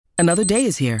Another day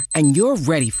is here, and you're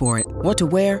ready for it. What to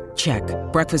wear? Check.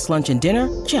 Breakfast, lunch, and dinner?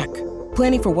 Check.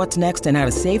 Planning for what's next and how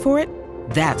to save for it?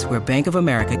 That's where Bank of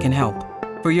America can help.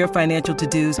 For your financial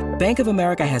to-dos, Bank of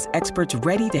America has experts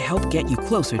ready to help get you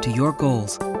closer to your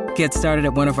goals. Get started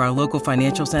at one of our local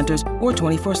financial centers or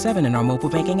 24/7 in our mobile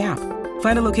banking app.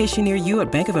 Find a location near you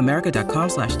at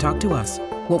bankofamerica.com/talktous.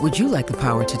 What would you like the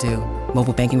power to do?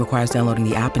 Mobile banking requires downloading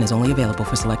the app and is only available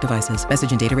for select devices. Message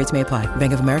and data rates may apply.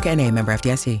 Bank of America N.A., member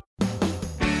FDIC.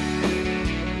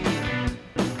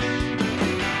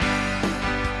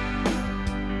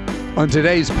 On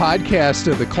today's podcast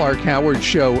of the Clark Howard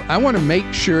Show, I want to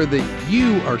make sure that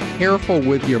you are careful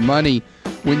with your money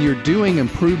when you're doing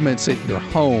improvements at your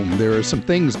home. There are some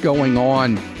things going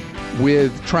on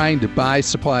with trying to buy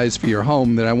supplies for your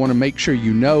home that I want to make sure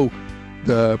you know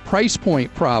the price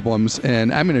point problems,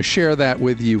 and I'm going to share that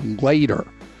with you later.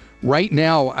 Right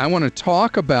now, I want to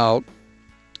talk about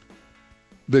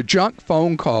the junk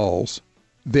phone calls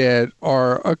that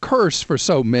are a curse for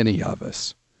so many of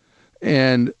us.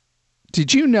 And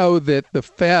did you know that the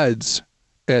feds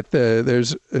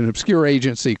there's an obscure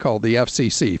agency called the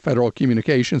FCC, Federal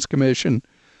Communications Commission,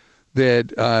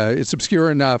 that it's obscure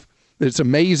enough that it's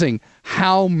amazing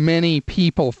how many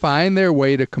people find their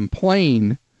way to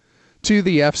complain to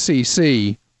the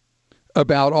FCC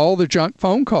about all the junk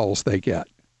phone calls they get.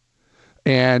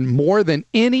 And more than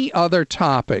any other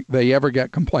topic they ever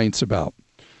get complaints about.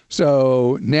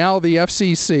 So now the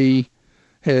FCC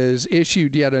has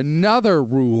issued yet another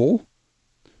rule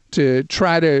to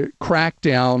try to crack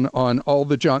down on all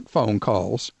the junk phone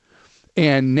calls,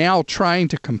 and now trying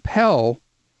to compel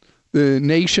the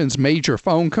nation's major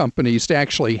phone companies to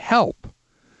actually help.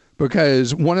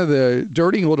 Because one of the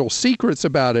dirty little secrets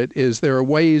about it is there are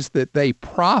ways that they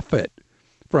profit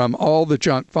from all the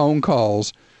junk phone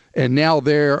calls, and now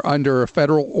they're under a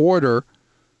federal order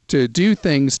to do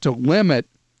things to limit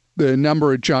the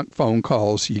number of junk phone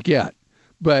calls you get.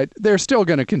 But they're still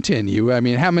going to continue. I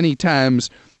mean, how many times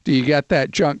do you get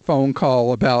that junk phone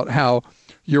call about how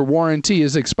your warranty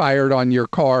is expired on your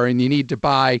car and you need to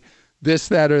buy this,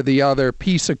 that, or the other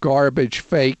piece of garbage,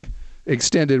 fake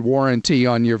extended warranty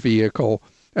on your vehicle?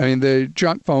 I mean, the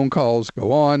junk phone calls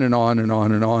go on and on and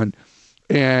on and on.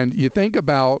 And you think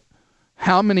about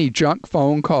how many junk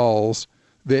phone calls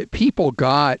that people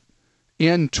got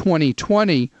in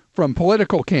 2020 from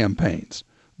political campaigns.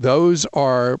 Those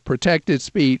are protected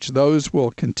speech. Those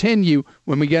will continue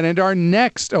when we get into our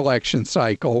next election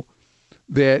cycle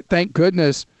that, thank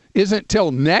goodness, isn't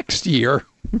till next year.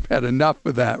 We've had enough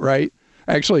of that, right?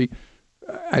 Actually,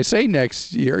 I say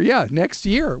next year. Yeah, next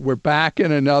year. We're back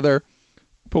in another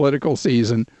political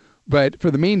season. But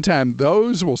for the meantime,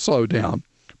 those will slow down.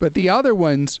 But the other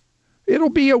ones, it'll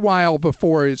be a while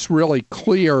before it's really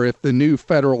clear if the new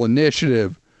federal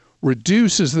initiative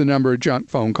reduces the number of junk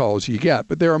phone calls you get.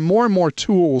 But there are more and more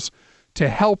tools to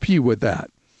help you with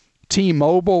that.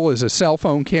 T-Mobile, as a cell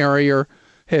phone carrier,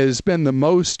 has been the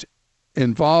most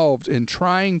involved in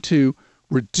trying to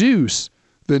reduce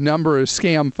the number of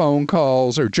scam phone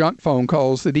calls or junk phone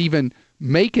calls that even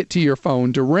make it to your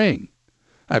phone to ring.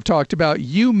 I've talked about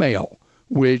Umail,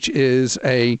 which is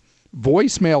a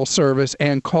voicemail service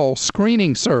and call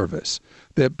screening service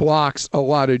that blocks a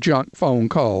lot of junk phone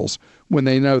calls when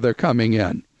they know they're coming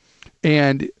in.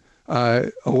 And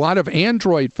a lot of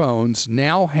Android phones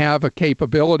now have a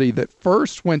capability that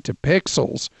first went to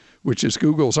Pixels, which is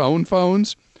Google's own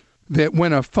phones, that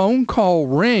when a phone call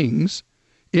rings,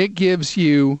 it gives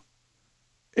you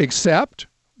accept,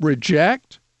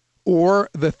 reject, or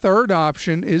the third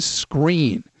option is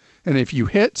screen. And if you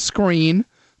hit screen,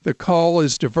 the call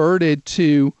is diverted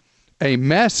to a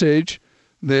message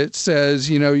that says,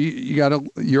 you know,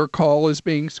 your call is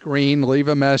being screened, leave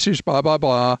a message, blah, blah,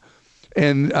 blah.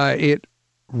 And it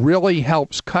really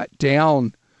helps cut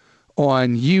down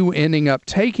on you ending up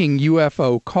taking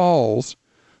UFO calls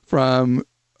from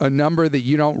a number that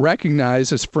you don't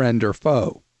recognize as friend or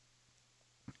foe.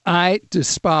 I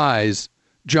despise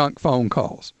junk phone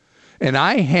calls, and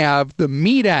I have the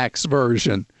meat axe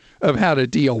version of how to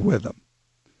deal with them.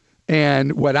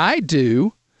 And what I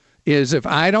do is if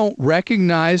I don't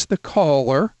recognize the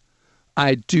caller,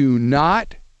 I do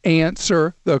not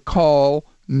answer the call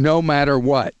no matter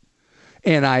what.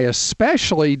 And I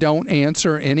especially don't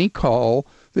answer any call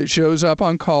that shows up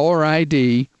on caller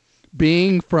ID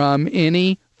being from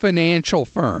any financial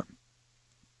firm,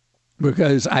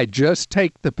 because I just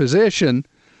take the position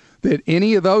that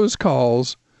any of those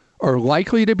calls are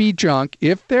likely to be junk.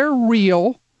 If they're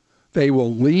real, they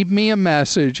will leave me a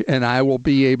message and I will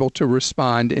be able to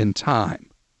respond in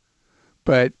time.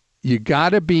 But you got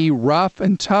to be rough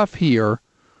and tough here,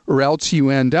 or else you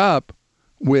end up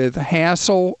with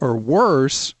hassle or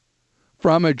worse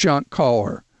from a junk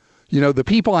caller. The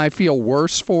people I feel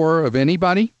worse for of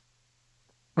anybody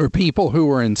are people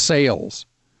who are in sales,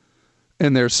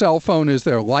 and their cell phone is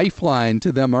their lifeline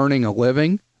to them earning a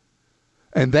living,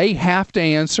 and they have to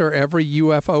answer every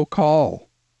UFO call.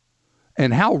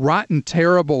 And how rotten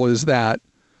terrible is that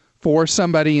for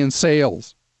somebody in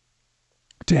sales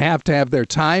to have their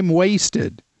time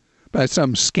wasted by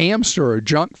some scamster or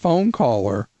junk phone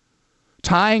caller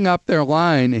tying up their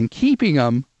line and keeping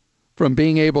them from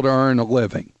being able to earn a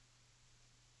living.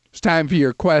 It's time for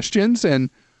your questions. And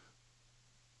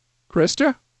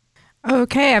Krista?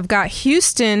 Okay, I've got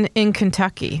Houston in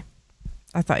Kentucky.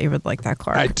 I thought you would like that,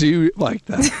 Clark. I do like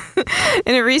that.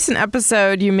 In a recent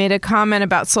episode, you made a comment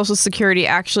about Social Security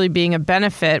actually being a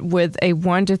benefit with a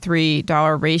 $1 to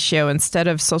 $3 ratio instead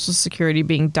of Social Security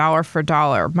being dollar for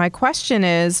dollar. My question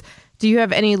is, do you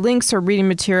have any links or reading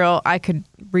material I could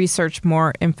research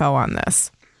more info on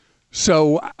this?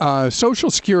 So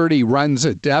Social Security runs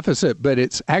a deficit, but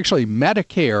it's actually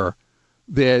Medicare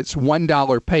that's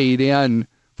 $1 paid in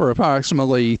for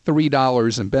approximately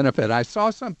 $3 in benefit. I saw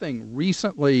something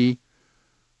recently,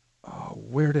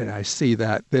 where did I see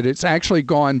that? That it's actually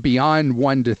gone beyond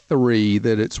 1 to 3,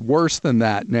 that it's worse than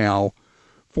that now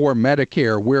for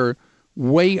Medicare. We're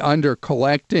way under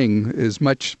collecting as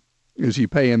much as you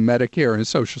pay in Medicare and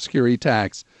Social Security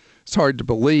tax. It's hard to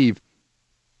believe,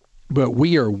 but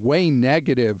we are way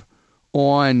negative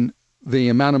on the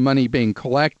amount of money being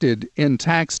collected in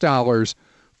tax dollars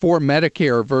for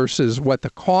Medicare versus what the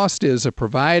cost is of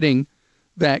providing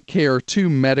that care to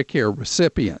Medicare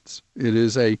recipients. It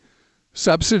is a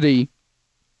subsidy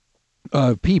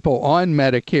of people on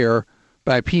Medicare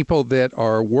by people that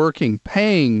are working,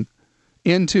 paying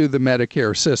into the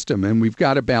Medicare system, and we've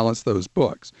got to balance those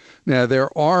books. Now,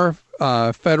 there are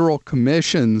federal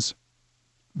commissions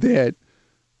that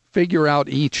figure out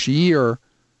each year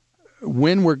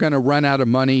when we're going to run out of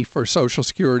money for Social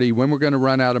Security, when we're going to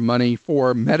run out of money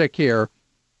for Medicare.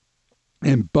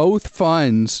 And both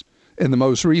funds in the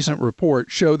most recent report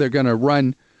show they're going to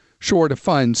run short of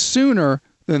funds sooner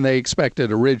than they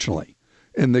expected originally.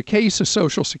 In the case of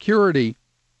Social Security,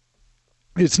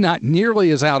 it's not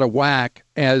nearly as out of whack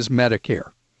as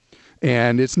Medicare.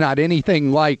 And it's not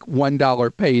anything like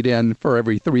 $1 paid in for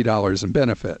every $3 in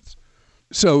benefits.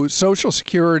 So Social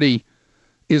Security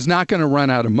is not going to run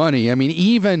out of money. I mean,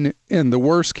 even in the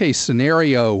worst case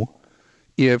scenario,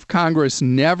 if Congress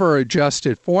never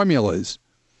adjusted formulas,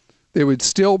 there would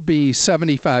still be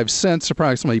 75 cents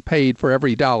approximately paid for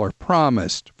every dollar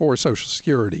promised for Social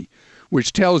Security,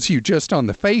 which tells you just on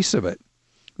the face of it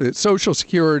that Social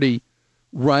Security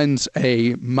runs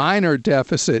a minor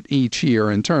deficit each year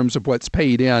in terms of what's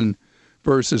paid in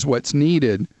versus what's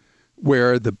needed,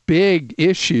 where the big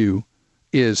issue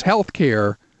is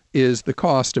healthcare, is the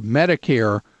cost of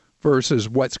Medicare versus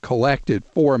what's collected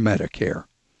for Medicare.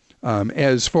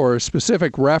 As for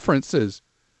specific references,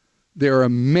 there are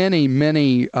many,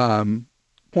 many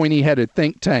pointy-headed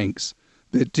think tanks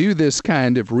that do this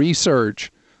kind of research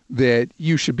that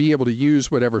you should be able to use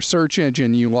whatever search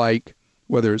engine you like,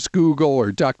 whether it's Google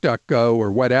or DuckDuckGo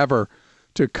or whatever,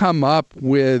 to come up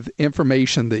with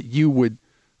information that you would,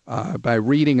 by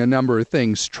reading a number of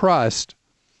things, trust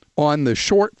on the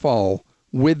shortfall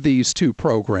with these two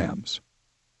programs.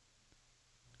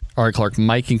 All right, Clark.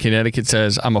 Mike in Connecticut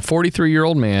says, I'm a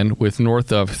 43-year-old man with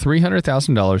north of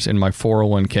 $300,000 in my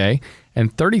 401k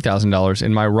and $30,000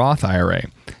 in my Roth IRA.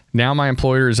 Now my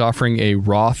employer is offering a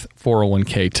Roth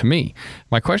 401k to me.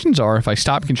 My questions are, if I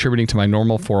stop contributing to my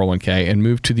normal 401k and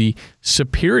move to the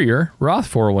superior Roth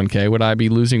 401k, would I be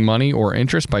losing money or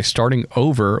interest by starting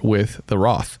over with the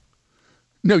Roth?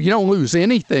 No, you don't lose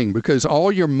anything because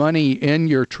all your money in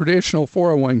your traditional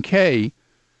 401k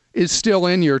is still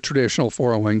in your traditional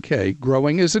 401k,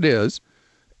 growing as it is,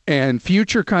 and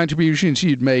future contributions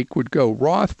you'd make would go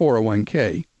Roth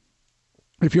 401k.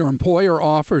 If your employer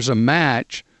offers a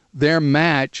match, their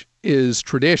match is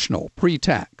traditional,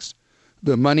 pre-tax.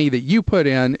 The money that you put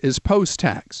in is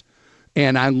post-tax.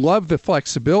 And I love the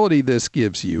flexibility this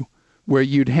gives you, where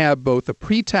you'd have both a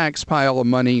pre-tax pile of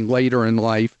money later in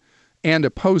life and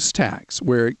a post-tax,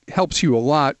 where it helps you a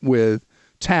lot with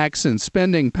tax and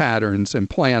spending patterns and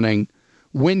planning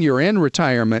when you're in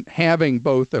retirement, having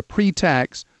both a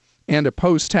pre-tax and a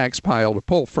post-tax pile to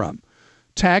pull from.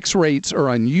 Tax rates are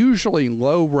unusually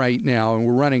low right now, and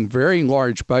we're running very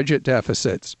large budget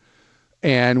deficits.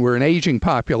 And we're an aging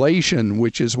population,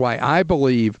 which is why I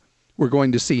believe we're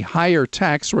going to see higher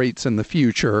tax rates in the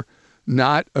future,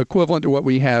 not equivalent to what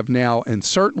we have now, and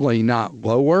certainly not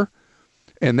lower.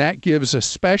 And that gives a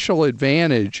special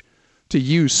advantage to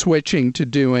you switching to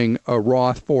doing a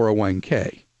Roth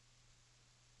 401k?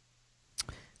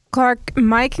 Clark,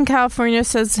 Mike in California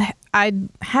says, I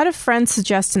had a friend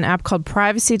suggest an app called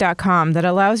privacy.com that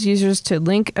allows users to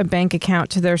link a bank account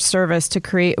to their service to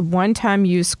create one-time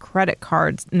use credit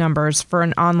card numbers for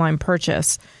an online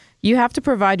purchase. You have to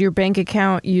provide your bank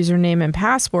account, username, and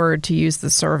password to use the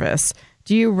service.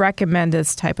 Do you recommend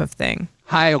this type of thing?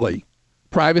 Highly.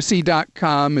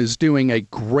 Privacy.com is doing a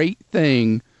great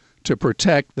thing to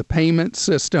protect the payment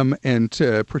system and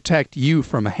to protect you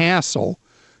from hassle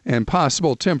and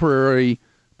possible temporary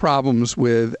problems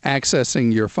with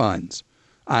accessing your funds.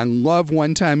 I love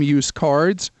one-time use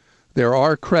cards. There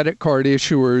are credit card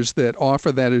issuers that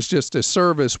offer that as just a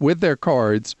service with their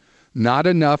cards. Not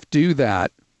enough do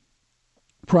that.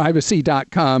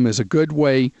 Privacy.com is a good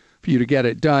way for you to get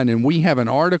it done. And we have an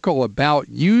article about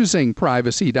using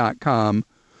privacy.com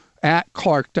at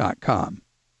clark.com.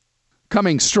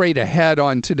 Coming straight ahead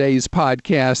on today's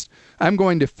podcast, I'm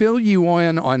going to fill you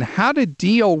in on how to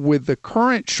deal with the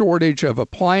current shortage of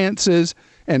appliances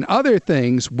and other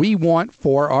things we want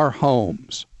for our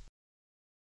homes.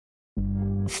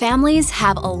 Families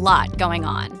have a lot going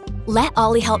on. Let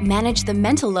Ollie help manage the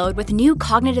mental load with new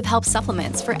cognitive help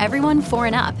supplements for everyone 4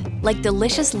 and up, like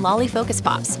delicious Lolly Focus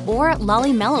Pops or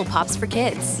Lolly Mellow Pops for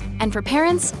kids. And for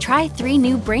parents, try 3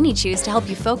 new Brainy Chews to help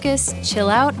you focus, chill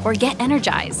out, or get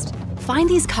energized. Find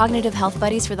these cognitive health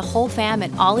buddies for the whole fam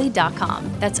at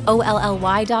ollie.com. That's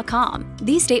OLLY.com.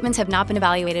 These statements have not been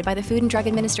evaluated by the Food and Drug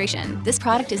Administration. This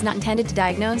product is not intended to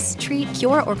diagnose, treat,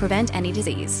 cure, or prevent any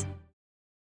disease.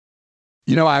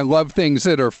 You know, I love things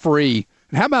that are free.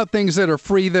 And how about things that are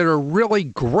free that are really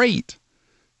great?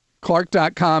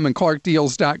 Clark.com and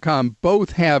ClarkDeals.com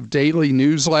both have daily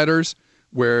newsletters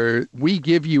where we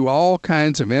give you all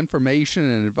kinds of information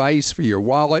and advice for your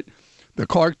wallet. The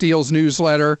Clark Deals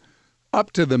newsletter,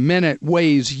 up to the minute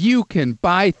ways you can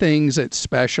buy things at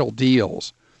special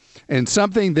deals. And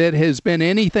something that has been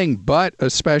anything but a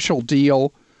special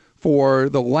deal for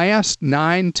the last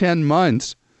 9-10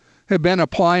 months have been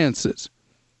appliances.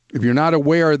 If you're not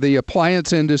aware, the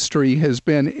appliance industry has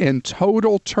been in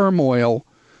total turmoil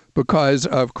because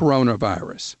of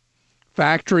coronavirus.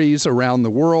 Factories around the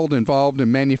world involved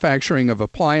in manufacturing of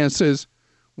appliances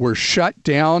were shut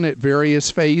down at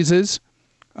various phases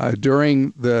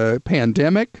during the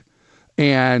pandemic,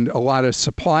 and a lot of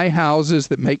supply houses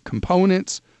that make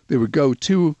components that would go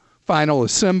to final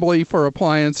assembly for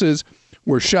appliances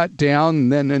were shut down,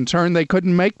 and then in turn they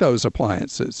couldn't make those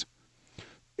appliances.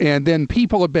 And then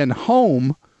people have been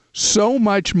home so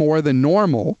much more than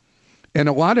normal, and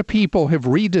a lot of people have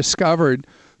rediscovered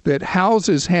that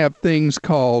houses have things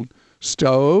called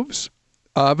stoves,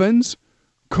 ovens,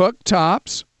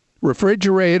 cooktops,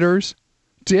 refrigerators,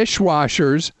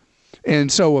 dishwashers,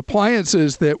 and so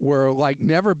appliances that were like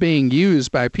never being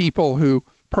used by people who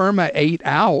ate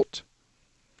out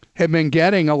have been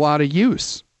getting a lot of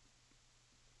use.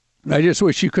 I just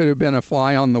wish you could have been a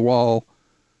fly on the wall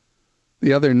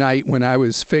the other night when I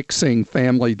was fixing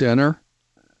family dinner.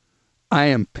 I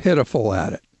am pitiful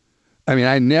at it. I mean,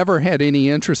 I never had any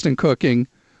interest in cooking,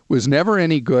 was never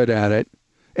any good at it,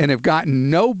 and have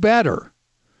gotten no better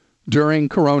during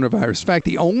coronavirus. In fact,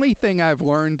 the only thing I've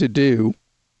learned to do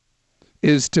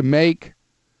is to make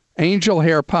angel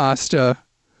hair pasta,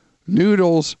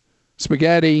 noodles,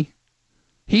 spaghetti,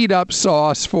 heat up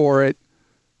sauce for it,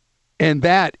 and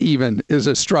that even is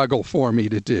a struggle for me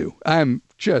to do. I'm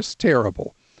just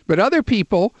terrible. But other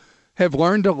people have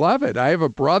learned to love it. I have a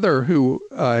brother who,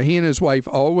 he and his wife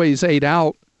always ate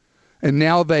out, and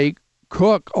now they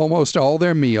cook almost all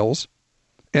their meals,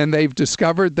 and they've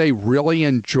discovered they really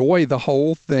enjoy the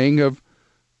whole thing of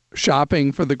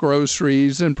shopping for the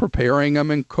groceries and preparing them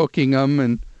and cooking them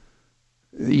and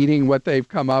eating what they've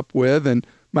come up with. And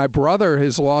my brother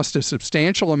has lost a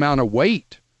substantial amount of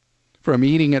weight from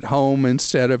eating at home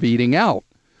instead of eating out.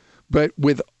 But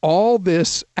with all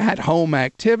this at-home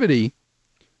activity,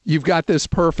 you've got this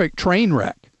perfect train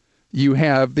wreck. You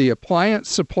have the appliance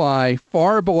supply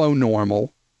far below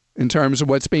normal in terms of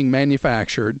what's being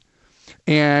manufactured,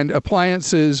 and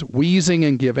appliances wheezing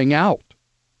and giving out.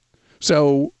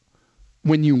 So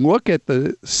when you look at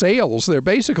the sales, they're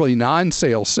basically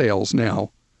non-sale sales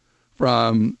now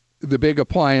from the big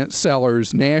appliance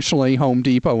sellers nationally, Home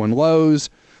Depot and Lowe's.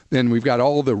 Then we've got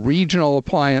all the regional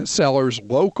appliance sellers,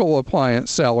 local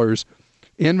appliance sellers.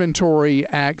 Inventory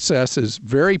access is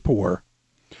very poor.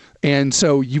 And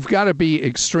so you've got to be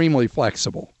extremely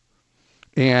flexible.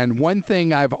 And one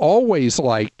thing I've always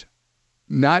liked,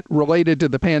 not related to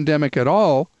the pandemic at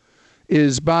all,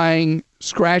 is buying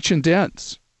scratch and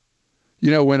dents.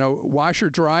 When a washer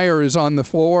dryer is on the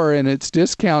floor and it's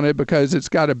discounted because it's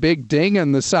got a big ding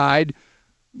in the side,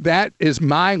 that is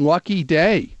my lucky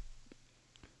day.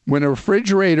 When a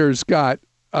refrigerator's got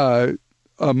a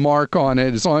mark on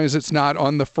it, as long as it's not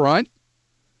on the front,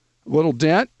 a little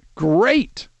dent,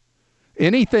 great.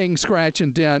 Anything scratch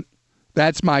and dent,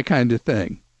 that's my kind of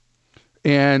thing.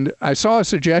 And I saw a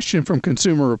suggestion from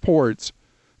Consumer Reports.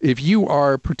 If you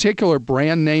are particular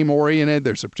brand name oriented,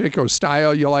 there's a particular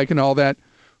style you like and all that,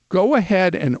 go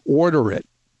ahead and order it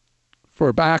for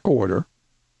a back order.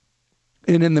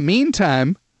 And in the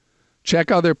meantime,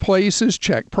 check other places,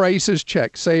 check prices,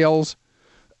 check sales,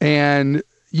 and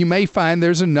you may find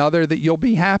there's another that you'll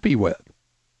be happy with.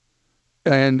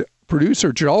 And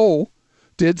producer Joel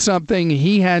did something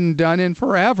he hadn't done in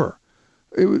forever.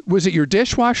 Was it your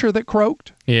dishwasher that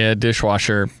croaked? Yeah,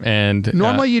 dishwasher. And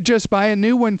normally you just buy a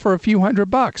new one for a few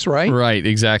 $100, right? Right,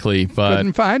 exactly. But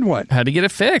couldn't find one. Had to get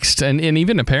it fixed. And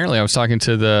even apparently I was talking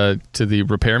to the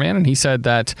repairman, and he said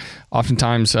that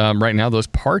oftentimes right now those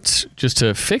parts just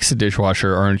to fix a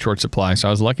dishwasher are in short supply. So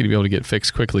I was lucky to be able to get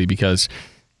fixed quickly because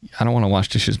I don't want to wash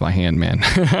dishes by hand, man.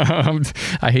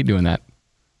 I hate doing that.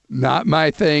 Not my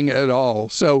thing at all.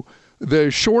 So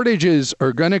the shortages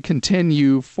are going to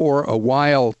continue for a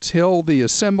while till the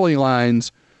assembly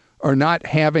lines are not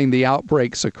having the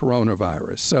outbreaks of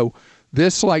coronavirus. So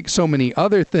this, like so many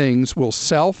other things, will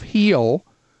self-heal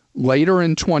later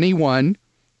in 21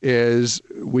 as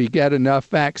we get enough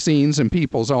vaccines in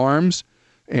people's arms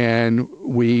and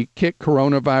we kick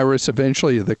coronavirus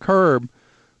eventually to the curb.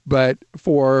 But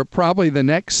for probably the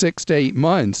next 6 to 8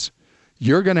 months,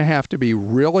 you're going to have to be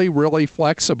really, really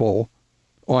flexible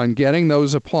on getting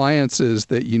those appliances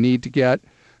that you need to get.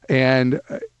 And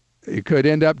you could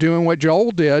end up doing what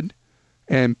Joel did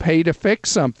and pay to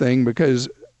fix something because,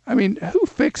 who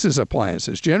fixes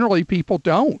appliances? Generally, people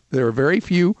don't. There are very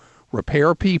few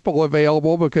repair people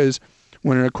available because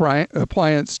when an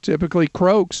appliance typically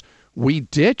croaks, we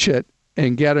ditch it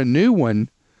and get a new one.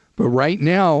 But right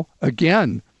now,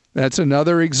 again, that's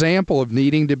another example of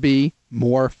needing to be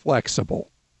more flexible.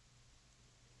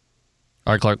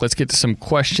 All right, Clark, let's get to some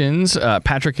questions.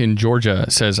 Patrick in Georgia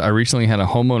says, I recently had a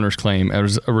homeowner's claim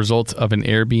as a result of an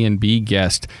Airbnb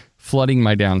guest flooding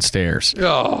my downstairs.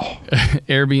 Oh.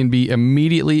 Airbnb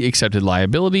immediately accepted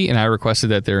liability, and I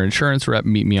requested that their insurance rep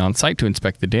meet me on site to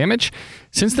inspect the damage.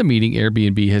 Since the meeting,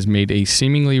 Airbnb has made a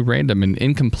seemingly random and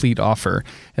incomplete offer,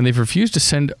 and they've refused to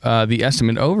send the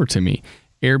estimate over to me.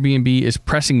 Airbnb is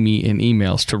pressing me in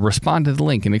emails to respond to the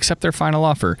link and accept their final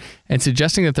offer and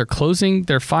suggesting that they're closing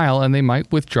their file and they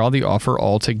might withdraw the offer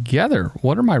altogether.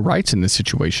 What are my rights in this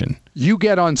situation? You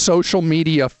get on social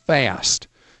media fast.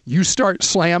 You start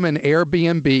slamming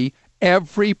Airbnb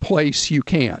every place you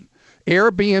can.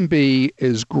 Airbnb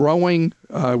is growing,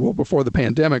 before the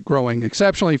pandemic, growing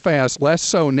exceptionally fast, less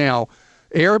so now.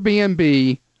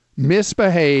 Airbnb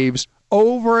misbehaves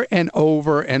over and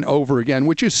over and over again,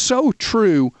 which is so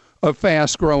true of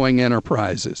fast-growing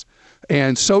enterprises.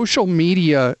 And social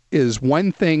media is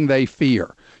one thing they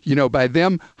fear. By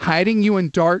them hiding you in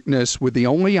darkness with the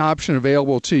only option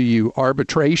available to you,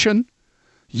 arbitration,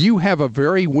 you have a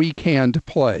very weak hand to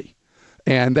play.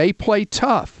 And they play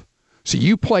tough, so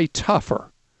you play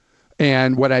tougher.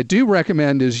 And what I do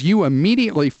recommend is you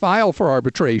immediately file for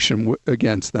arbitration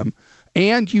against them,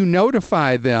 and you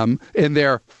notify them in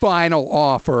their final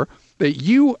offer that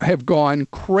you have gone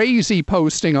crazy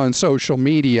posting on social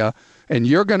media and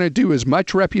you're going to do as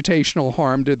much reputational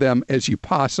harm to them as you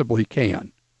possibly can.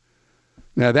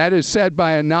 Now, that is said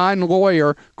by a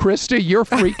non-lawyer. Krista, you're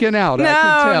freaking out. I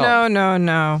can tell.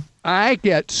 No. I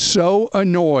get so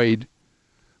annoyed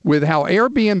with how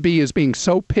Airbnb is being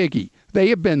so piggy. They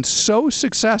have been so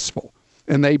successful,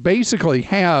 and they basically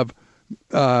have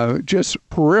just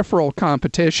peripheral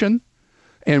competition.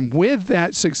 And with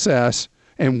that success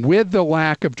and with the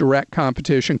lack of direct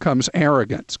competition comes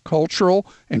arrogance, cultural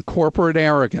and corporate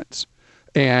arrogance.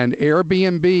 And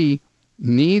Airbnb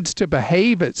needs to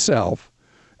behave itself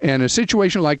in a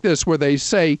situation like this where they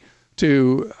say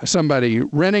to somebody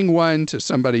renting one, to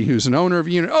somebody who's an owner of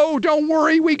a unit, oh, don't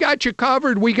worry, we got you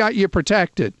covered, we got you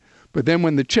protected. But then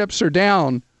when the chips are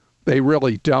down, they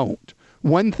really don't.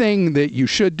 One thing that you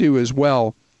should do as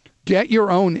well, get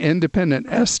your own independent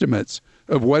estimates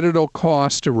of what it'll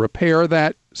cost to repair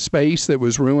that space that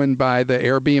was ruined by the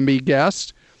Airbnb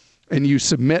guest, and you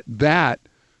submit that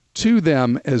to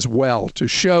them as well to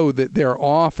show that their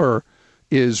offer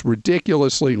is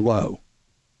ridiculously low.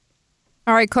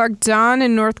 All right, Clark, Don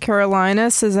in North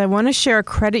Carolina says, I want to share a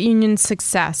credit union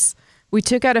success. We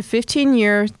took out a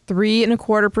 15-year,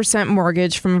 3.25%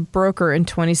 mortgage from a broker in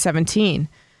 2017.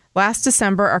 Last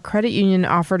December, our credit union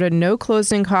offered a no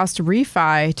closing cost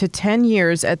refi to 10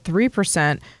 years at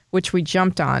 3%, which we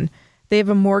jumped on. They have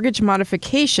a mortgage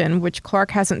modification, which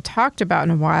Clark hasn't talked about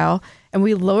in a while, and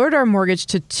we lowered our mortgage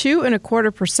to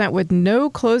 2.25% with no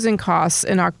closing costs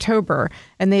in October,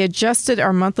 and they adjusted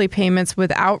our monthly payments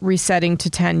without resetting to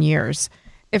 10 years.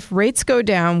 If rates go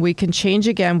down, we can change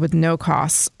again with no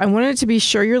costs. I wanted to be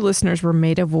sure your listeners were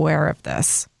made aware of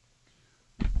this.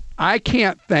 I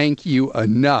can't thank you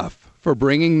enough for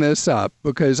bringing this up,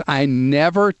 because I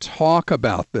never talk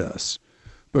about this.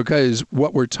 Because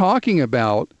what we're talking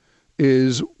about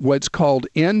is what's called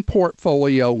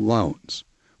in-portfolio loans,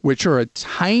 which are a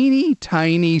tiny,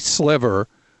 tiny sliver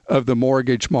of the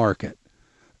mortgage market.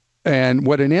 And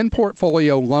what an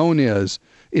in-portfolio loan is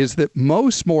that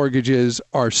most mortgages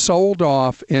are sold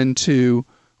off into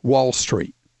Wall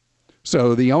Street.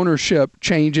 So the ownership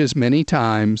changes many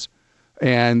times,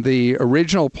 and the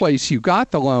original place you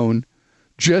got the loan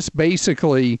just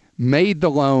basically made the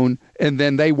loan, and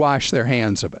then they wash their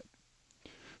hands of it.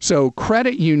 So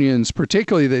credit unions,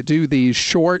 particularly that do these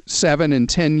short 7 and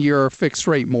 10-year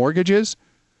fixed-rate mortgages,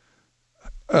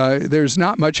 there's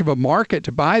not much of a market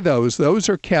to buy those. Those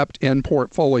are kept in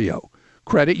portfolio.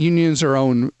 Credit unions are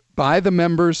owned by the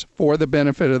members for the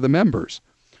benefit of the members.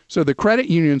 So the credit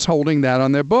union's holding that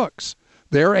on their books.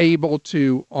 They're able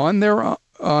to, on their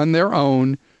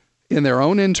own, in their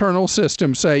own internal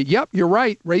system, say, yep, you're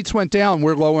right, rates went down,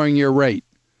 we're lowering your rate.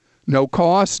 No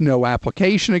cost, no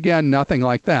application again, nothing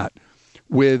like that.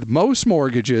 With most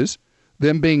mortgages,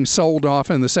 them being sold off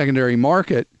in the secondary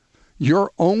market,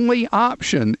 your only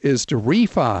option is to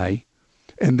refi,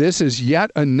 and this is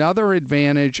yet another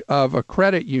advantage of a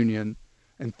credit union.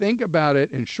 And think about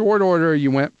it, in short order,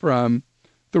 you went from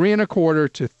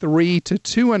 3.25 to 3 to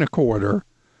 2.25,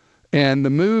 and the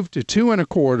move to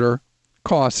 2.25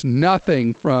 costs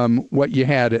nothing from what you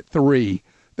had at 3.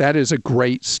 That is a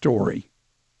great story.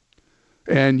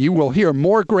 And you will hear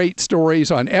more great stories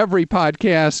on every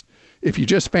podcast. If you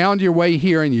just found your way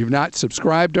here and you've not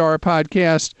subscribed to our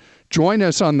podcast, join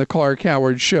us on the Clark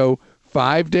Howard Show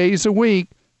 5 days a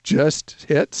week. Just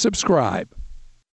hit subscribe.